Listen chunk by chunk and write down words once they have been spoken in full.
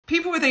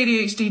People with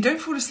ADHD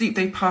don't fall asleep,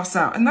 they pass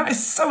out. And that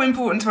is so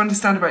important to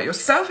understand about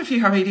yourself if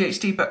you have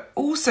ADHD, but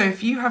also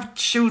if you have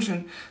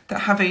children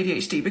that have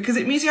ADHD, because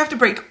it means you have to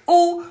break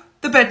all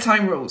the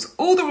bedtime rules,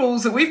 all the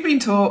rules that we've been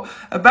taught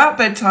about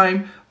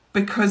bedtime,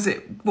 because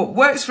what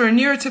works for a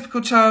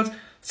neurotypical child,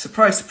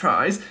 surprise,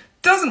 surprise,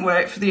 doesn't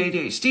work for the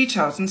ADHD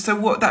child. And so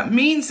what that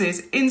means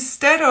is,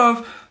 instead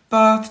of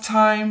bath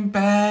time,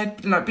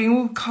 bed, like being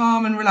all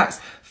calm and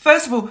relaxed,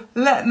 first of all,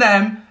 let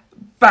them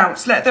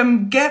bounce, let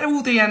them get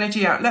all the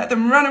energy out, let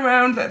them run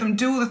around, let them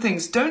do all the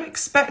things. Don't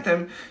expect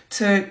them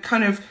to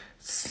kind of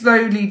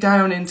slowly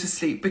down into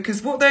sleep,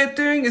 because what they're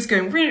doing is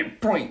going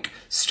boink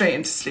straight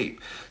into sleep.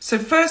 So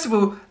first of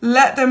all,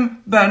 let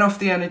them burn off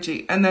the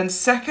energy, and then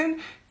second,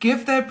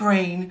 give their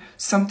brain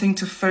something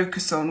to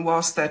focus on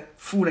whilst they're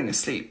falling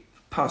asleep,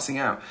 passing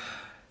out.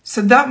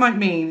 So that might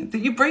mean that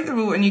you break the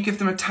rule and you give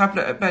them a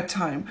tablet at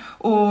bedtime,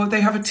 or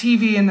they have a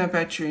TV in their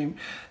bedroom.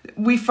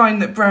 We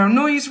find that brown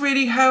noise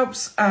really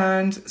helps,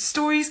 and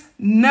stories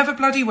never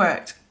bloody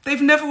worked.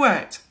 They've never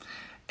worked.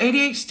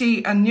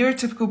 ADHD and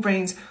neurotypical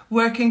brains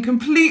work in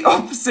complete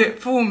opposite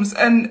forms,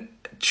 and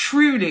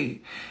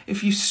truly,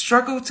 if you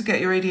struggle to get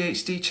your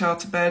ADHD child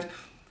to bed,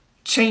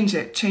 change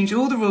it, change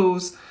all the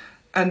rules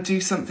and do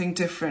something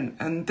different.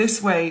 And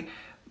this way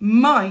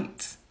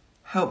might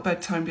help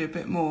bedtime be a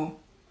bit more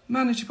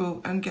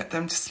manageable and get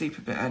them to sleep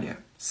a bit earlier.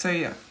 So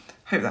yeah,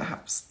 hope that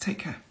helps. Take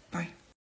care.